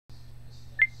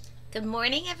Good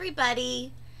morning,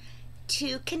 everybody.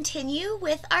 To continue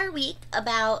with our week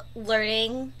about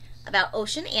learning about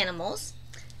ocean animals,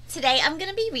 today I'm going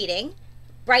to be reading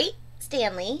Bright,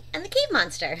 Stanley, and the Cave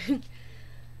Monster.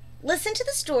 Listen to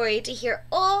the story to hear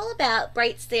all about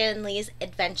Bright Stanley's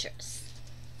adventures.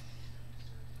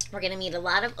 We're going to meet a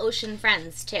lot of ocean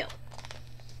friends, too.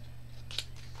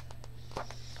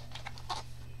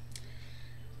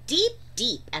 Deep,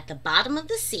 deep at the bottom of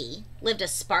the sea lived a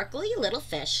sparkly little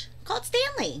fish called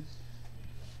Stanley.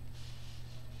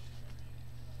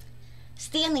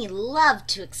 Stanley loved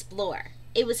to explore.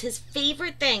 It was his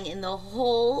favorite thing in the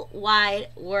whole wide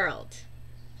world.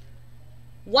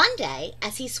 One day,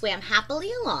 as he swam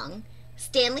happily along,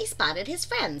 Stanley spotted his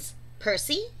friends,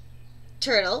 Percy,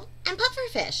 Turtle, and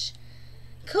Pufferfish.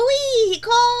 "Cooey!" he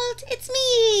called. "It's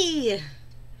me!"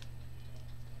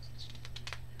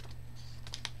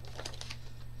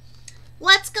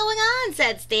 "What's going on?"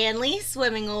 said Stanley,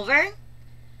 swimming over.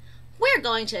 "We're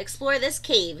going to explore this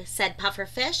cave," said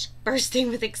Pufferfish, bursting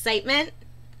with excitement.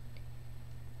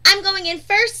 "I'm going in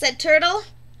first," said Turtle.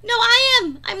 "No, I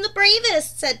am. I'm the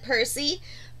bravest," said Percy,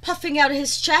 puffing out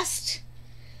his chest.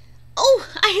 "Oh,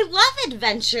 I love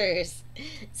adventures,"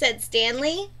 said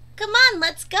Stanley. "Come on,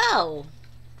 let's go."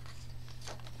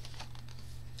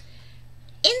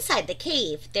 Inside the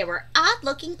cave, there were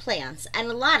odd-looking plants and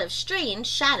a lot of strange,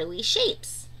 shadowy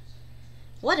shapes.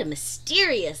 "What a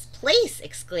mysterious place!"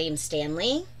 exclaimed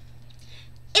Stanley.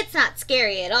 "It's not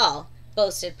scary at all,"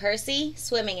 boasted Percy,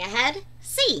 swimming ahead.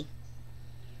 "See!"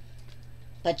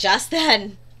 But just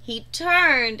then, he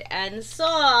turned and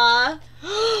saw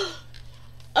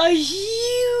a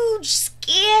huge,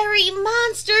 scary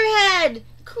monster head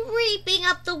creeping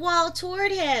up the wall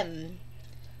toward him.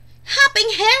 "Hopping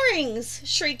herrings!"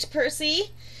 shrieked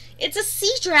Percy. "It's a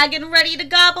sea dragon ready to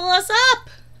gobble us up!"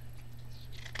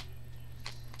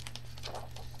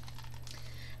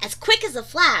 As quick as a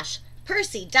flash,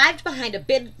 Percy dived behind a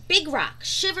big rock,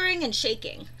 shivering and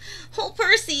shaking. "Oh,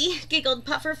 Percy," giggled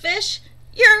Pufferfish,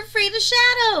 "you're afraid of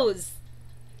shadows."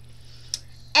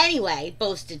 "Anyway,"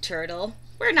 boasted Turtle,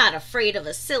 "we're not afraid of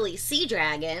a silly sea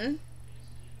dragon."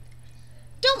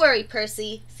 "Don't worry,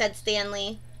 Percy," said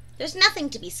Stanley. "There's nothing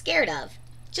to be scared of.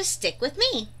 Just stick with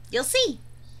me. You'll see."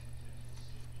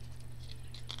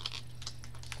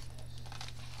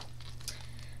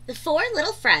 The four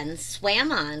little friends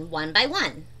swam on one by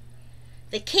one.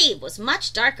 The cave was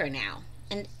much darker now,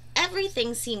 and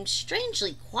everything seemed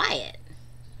strangely quiet.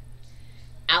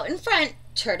 Out in front,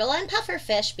 Turtle and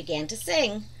Pufferfish began to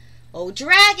sing, oh,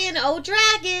 dragon,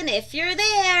 if you're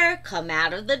there, come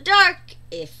out of the dark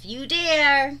if you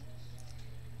dare."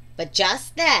 But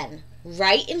just then,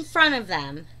 right in front of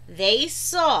them, they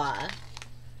saw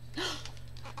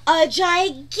a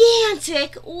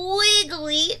gigantic,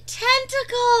 wiggly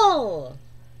tentacle.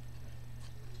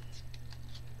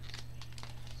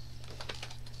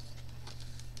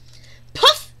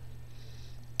 "Puff!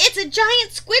 It's a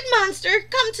giant squid monster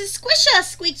come to squish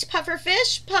us," squeaked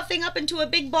Pufferfish, puffing up into a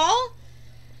big ball.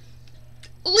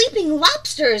 "Leaping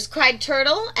lobsters!" cried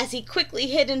Turtle as he quickly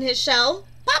hid in his shell.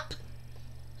 "Pop!"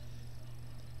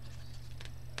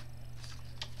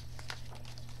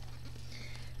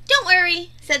 "Don't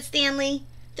worry," said Stanley.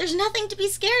 "There's nothing to be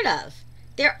scared of.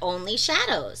 They're only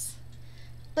shadows."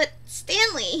 "But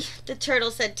Stanley," the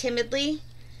turtle said timidly,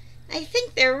 "I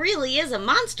think there really is a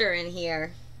monster in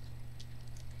here."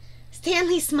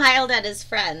 Stanley smiled at his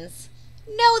friends.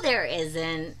 "No, there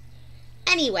isn't.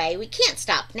 Anyway, we can't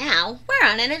stop now. We're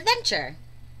on an adventure."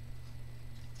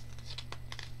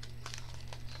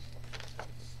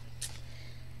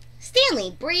 Stanley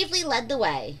bravely led the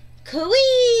way.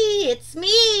 "Cooey! It's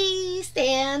me,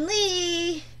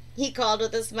 Stanley," he called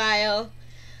with a smile.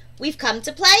 "We've come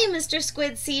to play, Mr.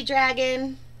 Squid Sea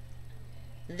Dragon."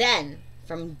 Then,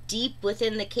 from deep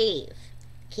within the cave,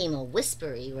 came a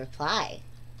whispery reply.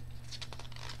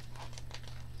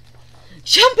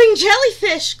 "Jumping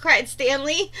jellyfish!" cried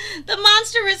Stanley. "The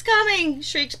monster is coming!"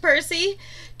 shrieked Percy,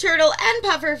 Turtle, and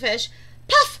Pufferfish.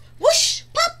 "Puff! Whoosh!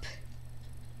 Pop!"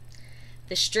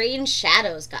 The strange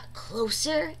shadows got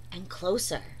closer and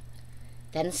closer.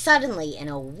 Then suddenly, in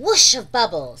a whoosh of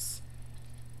bubbles,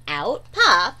 out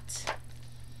popped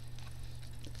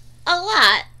a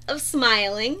lot of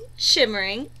smiling,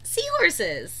 shimmering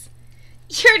seahorses.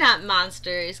 "You're not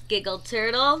monsters," giggled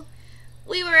Turtle.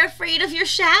 "We were afraid of your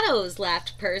shadows,"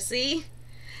 laughed Percy.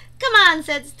 "Come on,"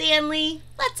 said Stanley.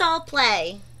 "Let's all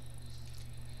play."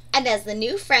 And as the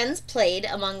new friends played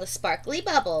among the sparkly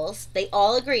bubbles, they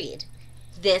all agreed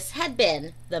this had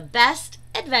been the best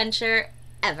adventure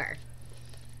ever.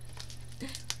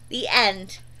 The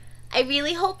end. I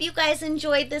really hope you guys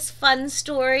enjoyed this fun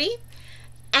story.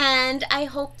 And I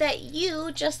hope that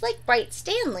you, just like Bright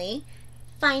Stanley,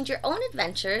 find your own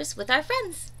adventures with our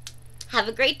friends. Have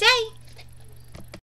a great day!